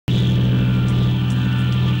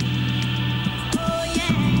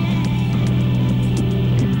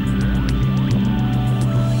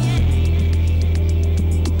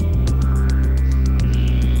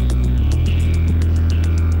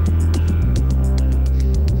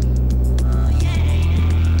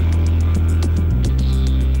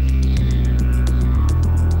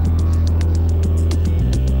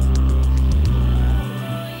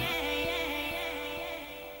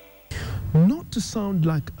sound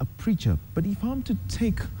like a preacher, but if I'm to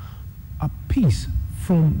take a piece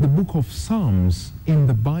from the book of Psalms in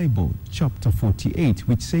the Bible, chapter 48,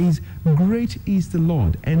 which says, "Great is the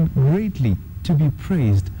Lord and greatly to be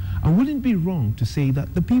praised," I wouldn't be wrong to say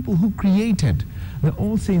that the people who created the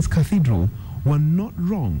All Saints Cathedral were not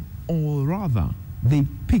wrong, or rather, they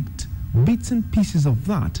picked bits and pieces of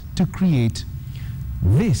that to create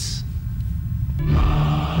this.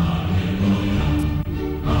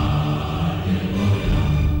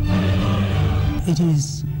 It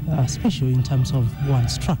is special in terms of one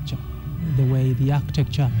structure, the way the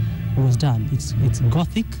architecture was done. It's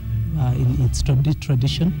Gothic in its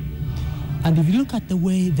tradition, and if you look at the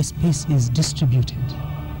way the space is distributed,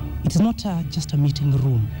 it is not just a meeting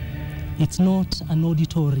room. It's not an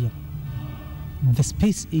auditorium. The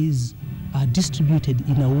space is distributed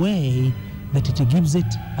in a way that it gives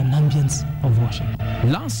it an ambience of worship.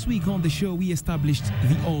 Last week on the show, we established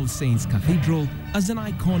the All Saints Cathedral as an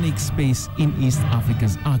iconic space in East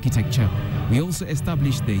Africa's architecture. We also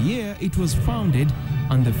established the year it was founded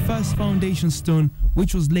and the first foundation stone,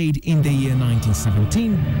 which was laid in the year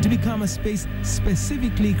 1917, to become a space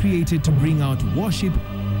specifically created to bring out worship,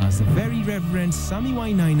 as the very Reverend Sammy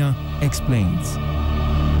Wainaina explains.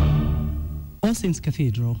 All Saints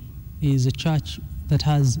Cathedral is a church that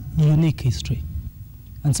has unique history.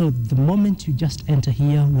 And so the moment you just enter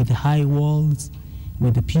here with the high walls,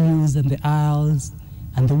 with the pews and the aisles,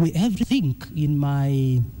 and the way everything, in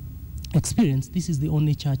my experience, this is the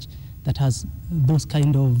only church that has those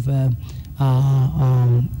kind of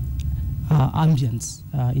ambience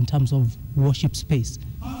in terms of worship space.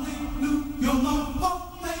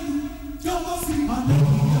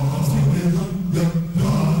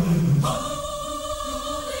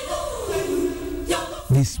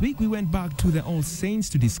 This week we went back to the All Saints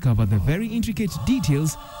to discover the very intricate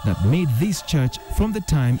details that made this church from the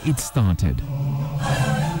time it started.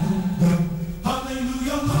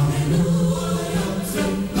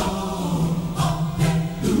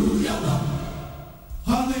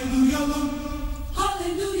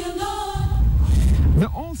 The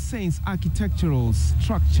All Saints architectural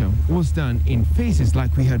structure was done in phases,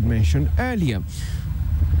 like we had mentioned earlier.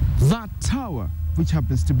 That tower, which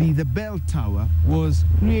happens to be the bell tower, was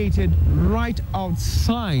created right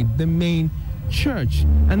outside the main church,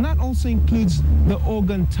 and that also includes the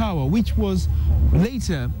organ tower, which was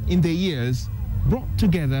later in the years brought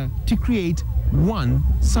together to create one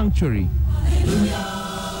sanctuary. Hallelujah,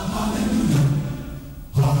 hallelujah,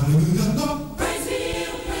 hallelujah. Praise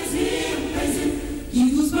him, praise him, praise him. He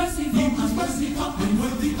who's merciful and merciful and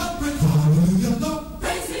worthy of praise. Hallelujah, Lord.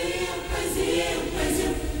 Praise him, praise him, praise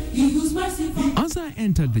him. He who's merciful. As I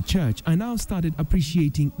entered the church, I now started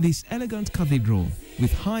appreciating this elegant cathedral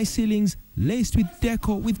with high ceilings laced with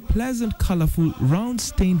decor, with pleasant, colorful, round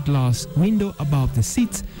stained glass window above the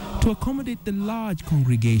seats to accommodate the large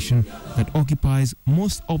congregation that occupies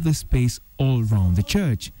most of the space all round the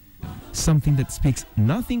church. Something that speaks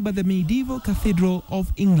nothing but the medieval cathedral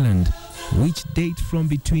of England, which date from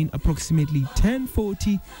between approximately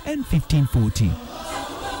 1040 and 1540.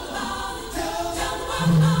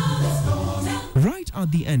 Right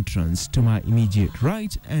at the entrance, to my immediate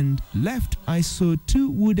right and left, I saw two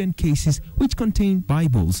wooden cases which contained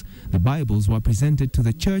Bibles. The Bibles were presented to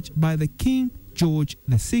the church by the King George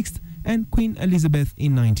VI and Queen Elizabeth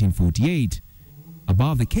in 1948.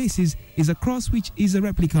 Above the cases is a cross, which is a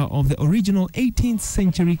replica of the original 18th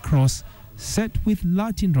century cross, set with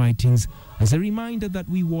Latin writings as a reminder that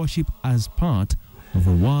we worship as part of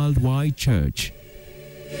a worldwide church.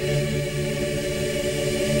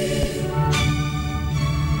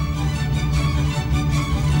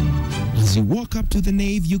 As you walk up to the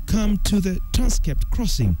nave, you come to the transcept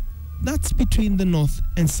crossing. That's between the north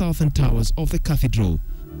and southern towers of the cathedral.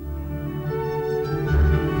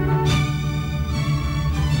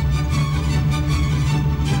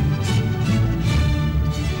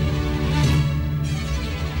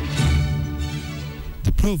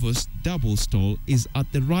 The provost double stall is at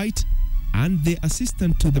the right, and the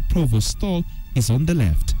assistant to the provost stall is on the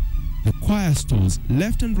left. The choir stall's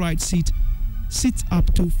left and right seat sits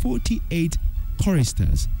up to 48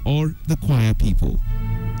 choristers, or the choir people.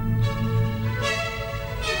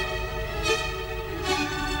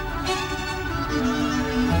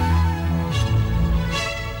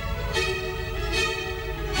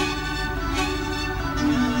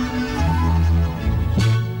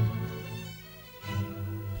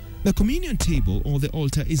 The communion table, or the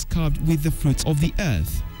altar, is carved with the fruits of the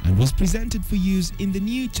earth and was presented for use in the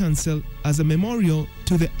new chancel as a memorial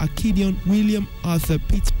to the Archdeacon William Arthur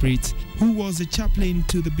Pittspritt, who was a chaplain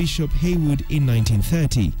to the Bishop Haywood in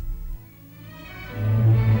 1930.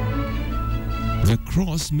 The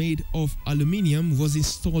cross, made of aluminium, was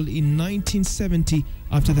installed in 1970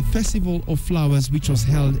 after the Festival of Flowers, which was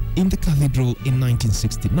held in the cathedral in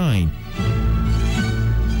 1969.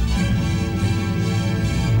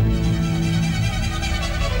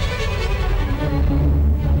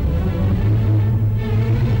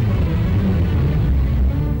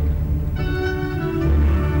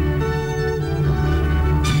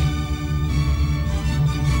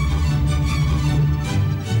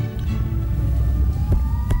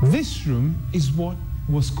 This room is what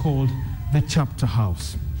was called the chapter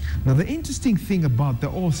house. Now, the interesting thing about the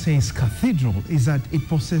All Saints Cathedral is that it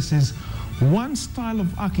possesses one style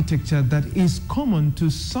of architecture that is common to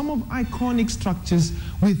some of iconic structures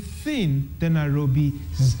within the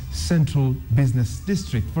Nairobi's central business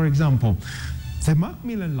district. For example, the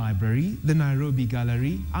Macmillan Library, the Nairobi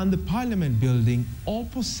Gallery, and the Parliament Building all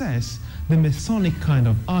possess the Masonic kind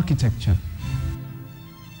of architecture.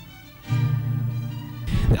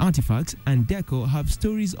 The artifacts and deco have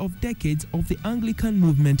stories of decades of the Anglican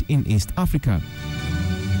movement in East Africa.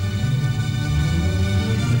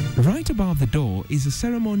 Right above the door is a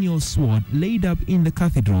ceremonial sword laid up in the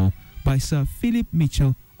cathedral by Sir Philip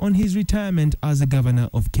Mitchell on his retirement as the governor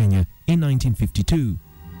of Kenya in 1952.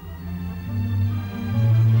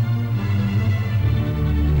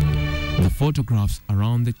 The photographs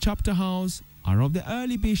around the chapter house are of the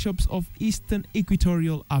early bishops of Eastern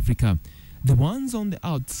Equatorial Africa. The ones on the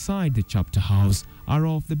outside the chapter house are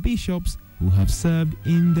of the bishops who have served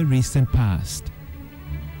in the recent past.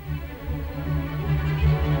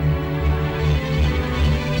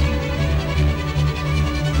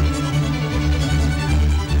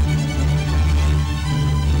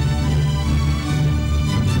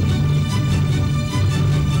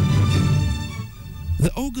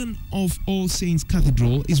 The organ of All Saints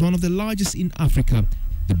Cathedral is one of the largest in Africa.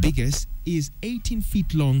 The biggest is 18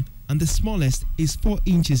 feet long and the smallest is 4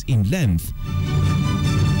 inches in length.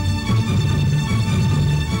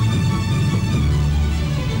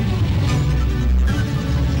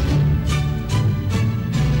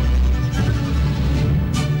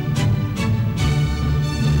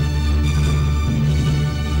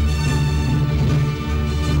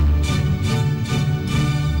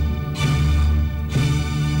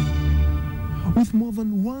 With more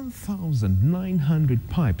than 1,900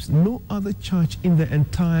 pipes, no other church in the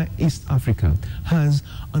entire East Africa has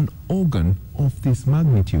an organ of this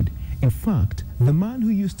magnitude. In fact, the man who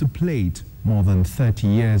used to play it more than 30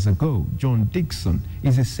 years ago, John Dixon,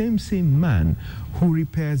 is the same man who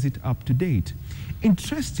repairs it up to date.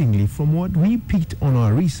 Interestingly, from what we picked on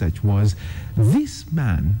our research was this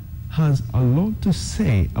man has a lot to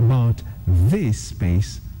say about this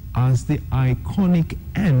space as the iconic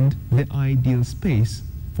and the ideal space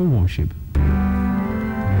for worship.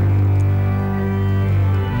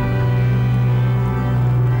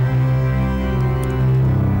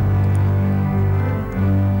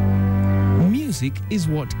 Music is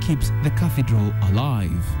what keeps the cathedral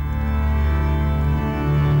alive.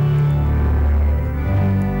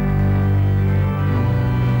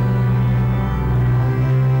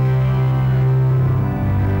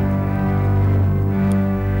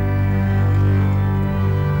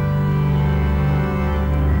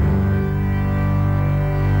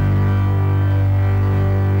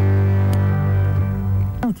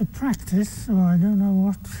 To practice, so I don't know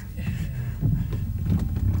what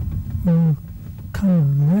will come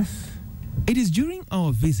of this. It is during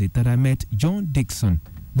our visit that I met John Dixon,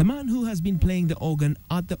 the man who has been playing the organ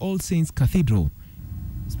at the All Saints Cathedral.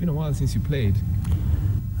 It's been a while since you played.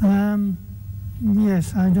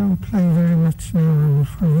 Yes, I don't play very much now, I'm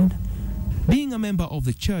afraid. Being a member of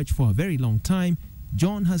the church for a very long time,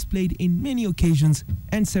 John has played in many occasions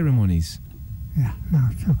and ceremonies. Yeah, no,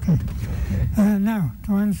 it's okay. Now,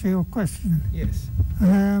 to answer your question. Yes.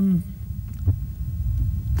 The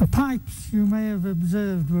pipes, you may have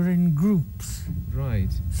observed, were in groups. Right.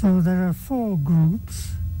 So there are 4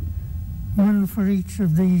 groups, one for each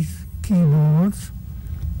of these keyboards,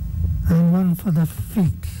 and one for the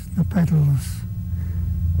feet, the pedals.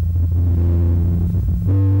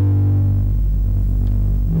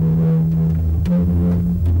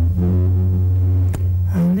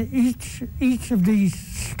 And each of these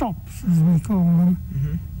stops, as we call them,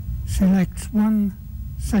 selects one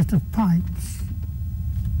set of pipes.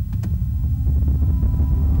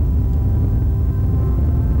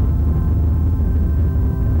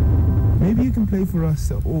 Maybe you can play for us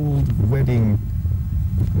the old wedding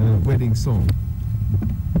song.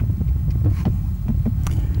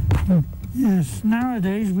 Yes,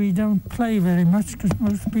 nowadays we don't play very much because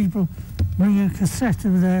most people bring a cassette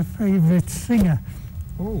of their favourite singer.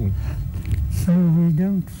 Oh. So we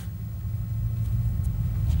don't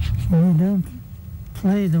We don't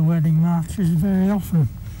play the wedding marches very often,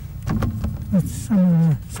 but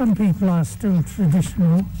some people are still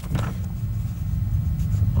traditional.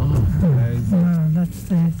 No,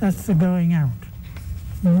 that's the going out.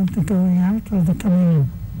 You want the going out or the coming in?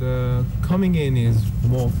 The coming in is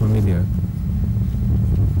more familiar.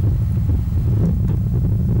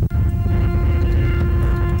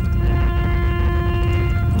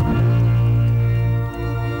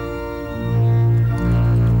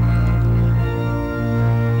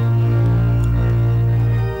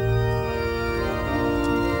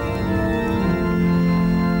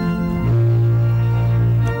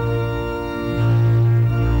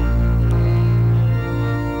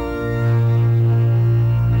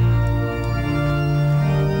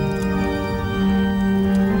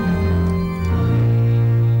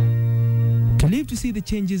 To see the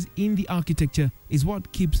changes in the architecture is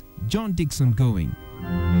what keeps John Dixon going.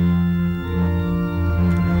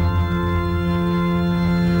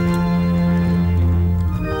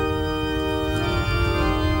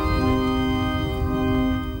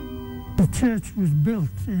 The church was built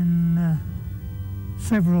in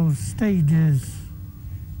several stages.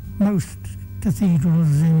 Most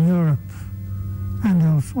cathedrals in Europe and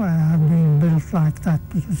elsewhere have been built like that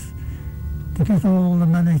because to get all the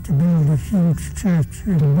money to build a huge church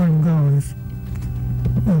in one go is,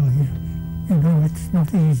 well, you know, it's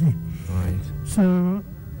not easy. Right. So,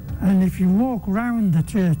 and if you walk round the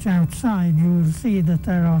church outside, you will see that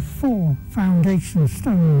there are 4 foundation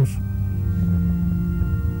stones.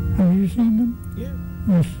 Have you seen them? Yeah.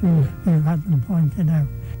 Yes, you've had them pointed out.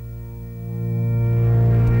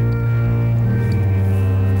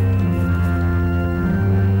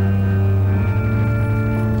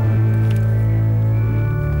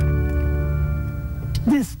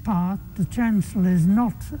 This part, the chancel, is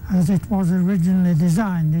not as it was originally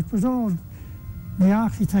designed. It was all the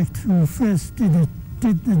architect who first did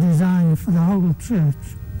the design for the whole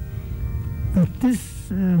church. But this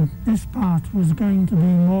part was going to be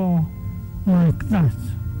more like that,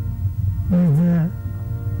 with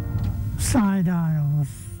side aisles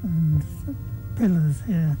and pillars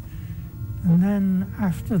here. And then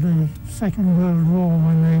after the Second World War,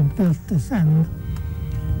 when they built this end,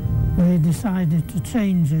 they decided to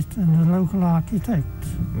change it, and the local architect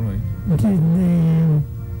did the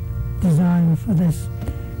design for this.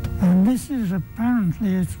 And this is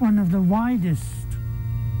apparently, it's one of the widest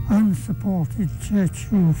unsupported church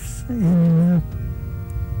roofs in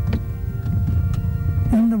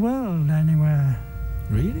the world anywhere.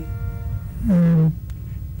 Really?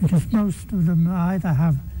 Because most of them either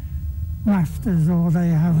have rafters or they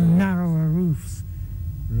have narrower roofs.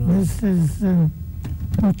 Right. This is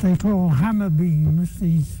what they call hammer beams,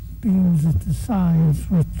 these beams at the sides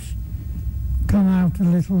which come out a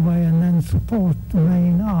little way and then support the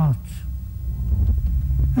main arch.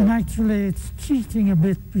 And actually it's cheating a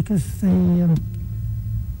bit because the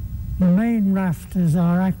main rafters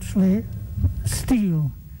are actually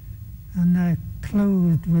steel and they're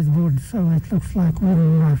clothed with wood, so it looks like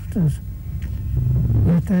wooden rafters.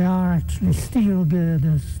 But they are actually steel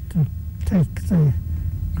girders to take the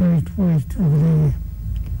great weight of the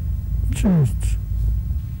church.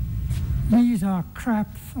 These are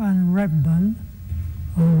Krapf and Redman,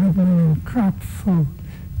 or Redman and Krapf, who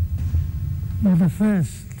were the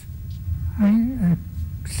first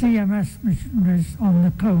CMS missionaries on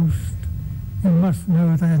the coast. You must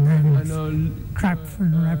know their names. I know Krapf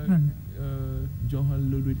and Redman.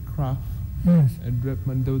 Johann Ludwig Krapf Yes, and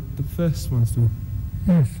Redman, the first ones too.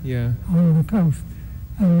 yes, Yeah. on the coast.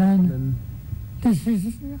 And then Then this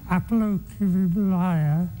is Apollo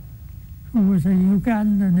Kivibulaya, who was a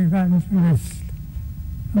Ugandan evangelist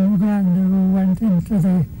from Uganda who went into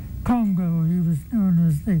the Congo. He was known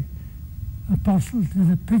as the apostle to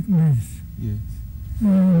the Pygmies. yes.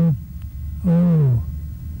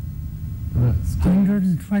 That's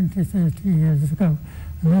 120, 30 years ago.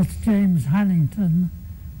 And that's James Hannington,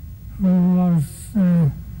 who was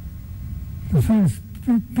the first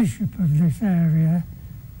bishop of this area,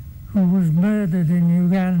 who was murdered in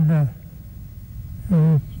Uganda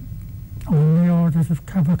on the orders of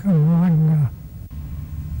Kabaka.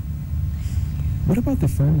 What about the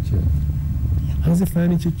furniture? Has the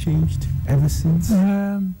furniture changed ever since?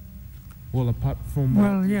 Well, apart from...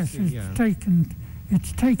 Well, yes,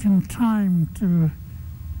 it's taken time to...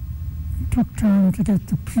 took time to get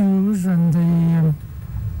the pews and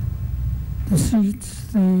the seats,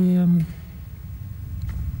 the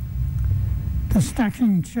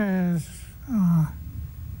stacking chairs are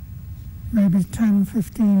maybe 10,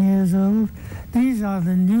 15 years old. These are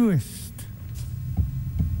the newest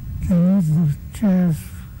things, the chairs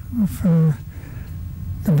from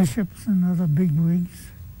The bishops and other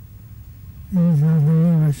bigwigs. These are the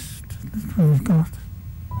newest that we've got.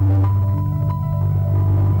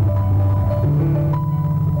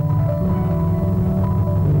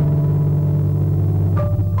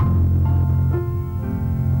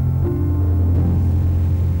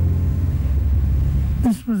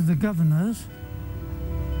 This was the governor's.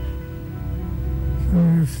 So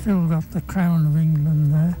you've still got the Crown of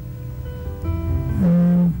England there.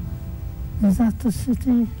 Is that the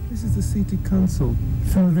city? This is the city council.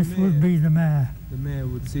 So this would be the mayor. The mayor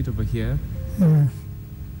would sit over here. Yes.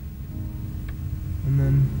 And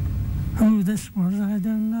then Who this was, I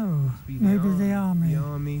don't know. Maybe the army. The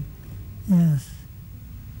army. Yes.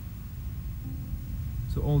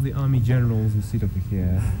 So all the army generals will sit over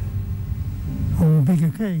here. On big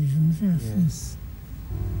occasions, yes. Yes.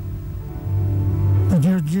 The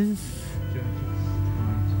judges.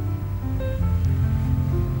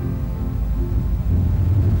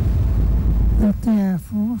 At the Air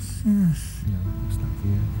Force, yes. Yeah, looks like the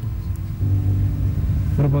Air Force.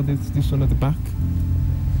 What about this one at the back?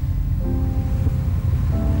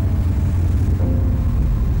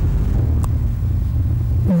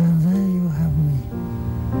 Now there you have me.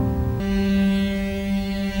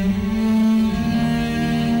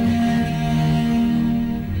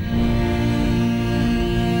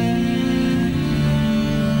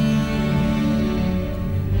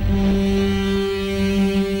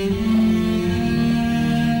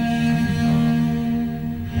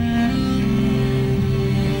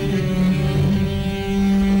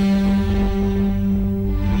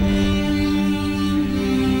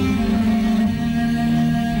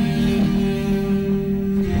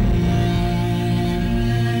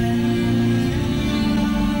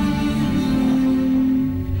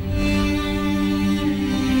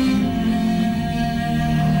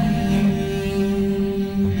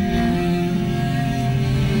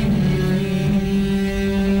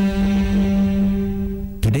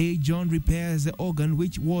 repairs the organ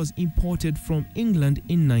which was imported from England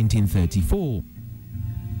in 1934.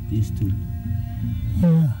 These two.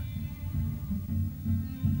 Yeah.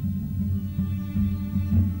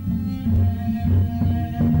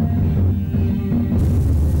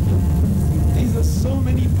 These are so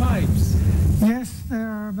many pipes. Yes, there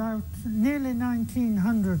are about nearly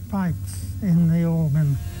 1,900 pipes in the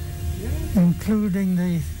organ, including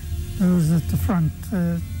those at the front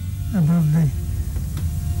above the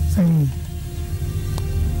thing.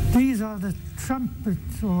 These are the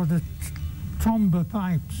trumpets or the tromba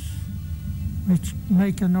pipes, which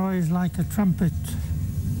make a noise like a trumpet.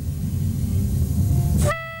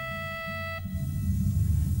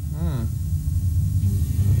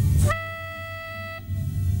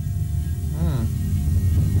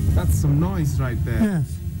 That's some noise right there.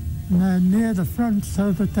 Yes, and they're near the front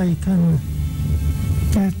so that they can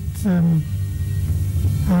get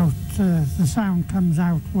out, the sound comes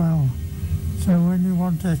out well. So when you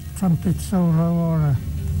want a trumpet solo or a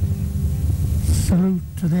salute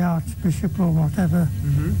to the Archbishop or whatever,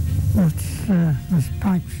 there's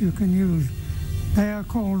pipes you can use. They are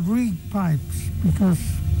called reed pipes because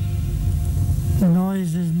the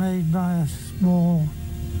noise is made by a small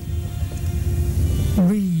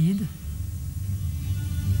reed,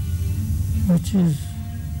 which is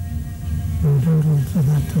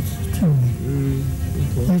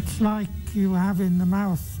it's like you have in the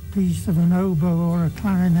mouthpiece of an oboe or a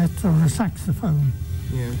clarinet or a saxophone.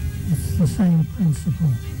 Yeah. It's the same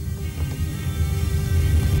principle.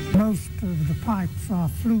 Most of the pipes are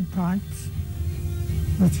flute pipes,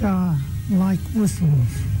 which are like whistles.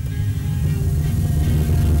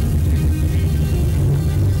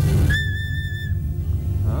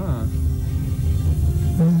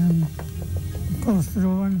 Of course, there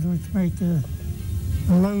are ones which make a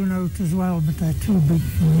low note as well, but they're too big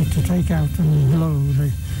for me to take out and blow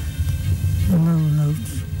the low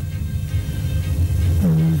notes.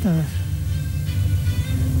 And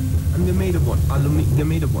they're made of what? They're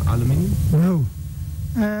made of what? Aluminium? No.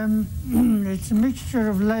 It's a mixture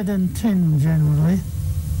of lead and tin generally,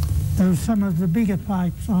 though some of the bigger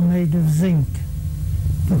pipes are made of zinc.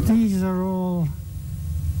 But these are all,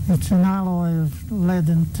 it's an alloy of lead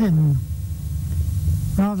and tin,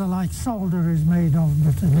 rather like solder is made of,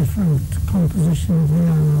 but a different composition of the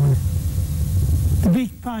alloy. The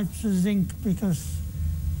big pipes are zinc because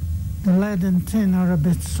the lead and tin are a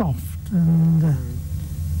bit soft and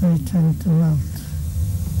they tend to melt.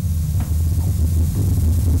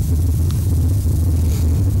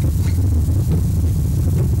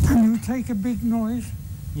 Can you take a big noise?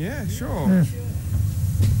 Yeah, sure. Yes.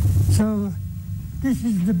 So this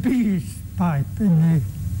is the biggest pipe in the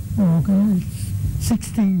organ. It's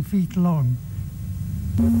 16 feet long.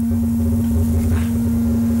 It's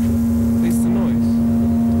the noise.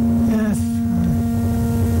 Yes.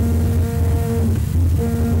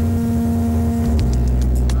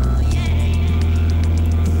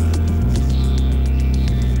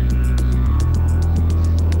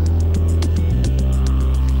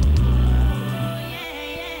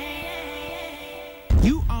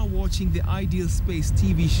 You are watching the Ideal Space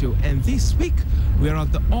TV show, and this week we are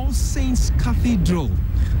at the All Saints Cathedral.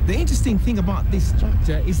 The interesting thing about this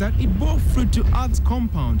structure is that it bore fruit to arts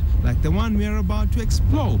compound like the one we are about to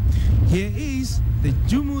explore. Here is the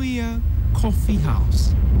Jumuiya Coffee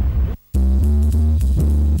House.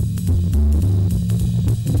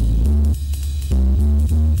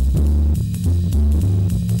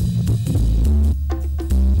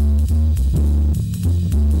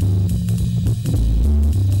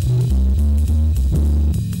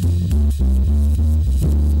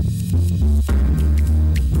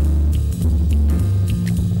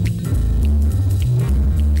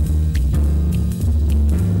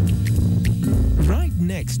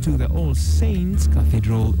 Next to the All Saints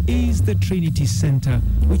Cathedral is the Trinity Center,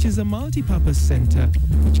 which is a multi-purpose center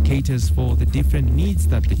which caters for the different needs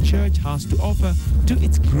that the church has to offer to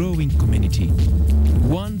its growing community.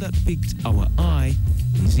 One that piqued our eye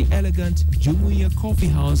is the elegant Jumuiya Coffee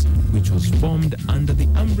House, which was formed under the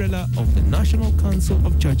umbrella of the National Council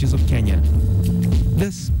of Churches of Kenya.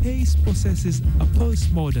 The space possesses a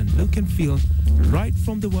postmodern look and feel right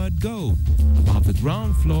from the word go. Above the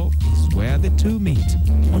ground floor is where the two meet.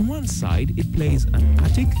 On one side, it plays an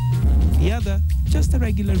attic, on the other, just a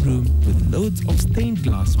regular room with loads of stained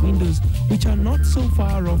glass windows, which are not so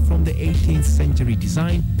far off from the 18th century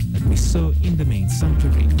design that we saw in the main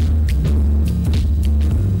sanctuary.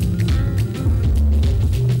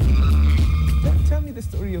 Tell me the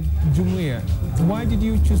story of Jumuiya. Why did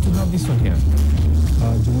you choose to have this one here?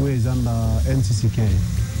 Jumuiya is under NCCK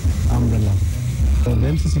umbrella. So the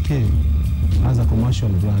NCCK has a commercial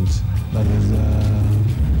branch that is,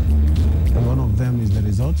 and one of them is the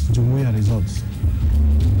resorts, Jumuiya Resorts.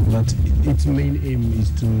 That its main aim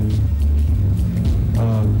is to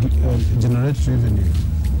generate revenue.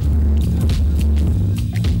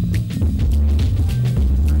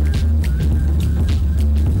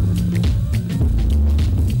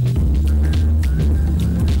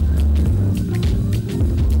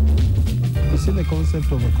 See the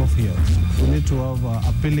concept of a coffee house. We need to have an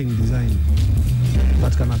appealing design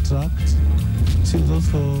that can attract. It's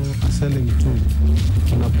also a selling tool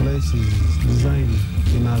when a place is designed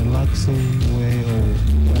in a relaxing way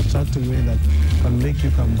or attractive way that can make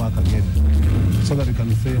you come back again, so that you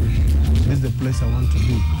can feel this is the place I want to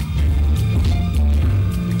be.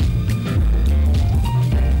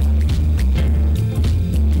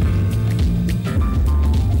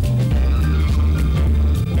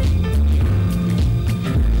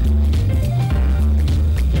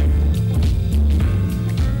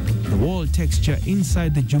 Texture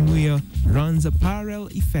inside the Jumuiya runs a parallel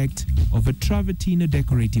effect of a travertino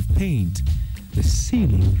decorative paint. The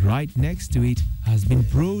ceiling right next to it has been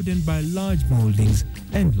broadened by large moldings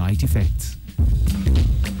and light effects.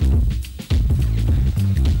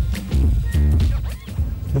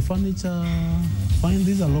 The furniture, find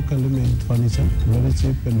these are locally made furniture, very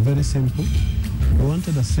cheap and very simple. We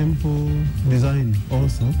wanted a simple design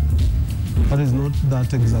also, but it's not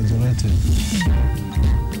that exaggerated.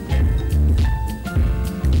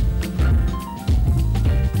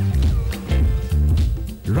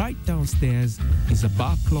 Right downstairs is a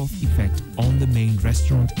bar cloth effect on the main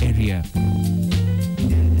restaurant area.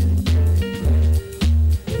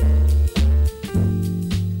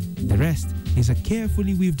 The rest is a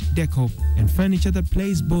carefully weaved decor and furniture that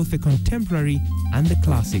plays both the contemporary and the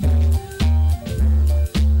classic.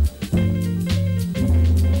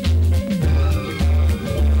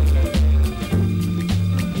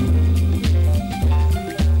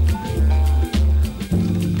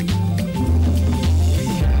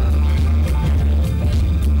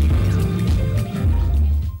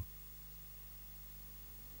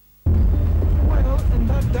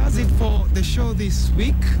 Show this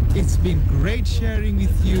week. It's been great sharing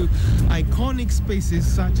with you iconic spaces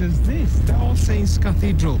such as this, the All Saints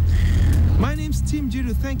Cathedral. My name's Tim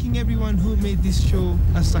Njiru, thanking everyone who made this show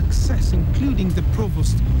a success, including the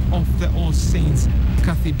provost of the All Saints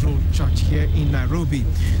Cathedral Church here in Nairobi.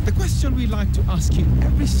 The question we like to ask you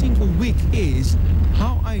every single week is,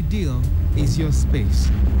 how ideal is your space?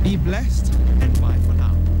 Be blessed and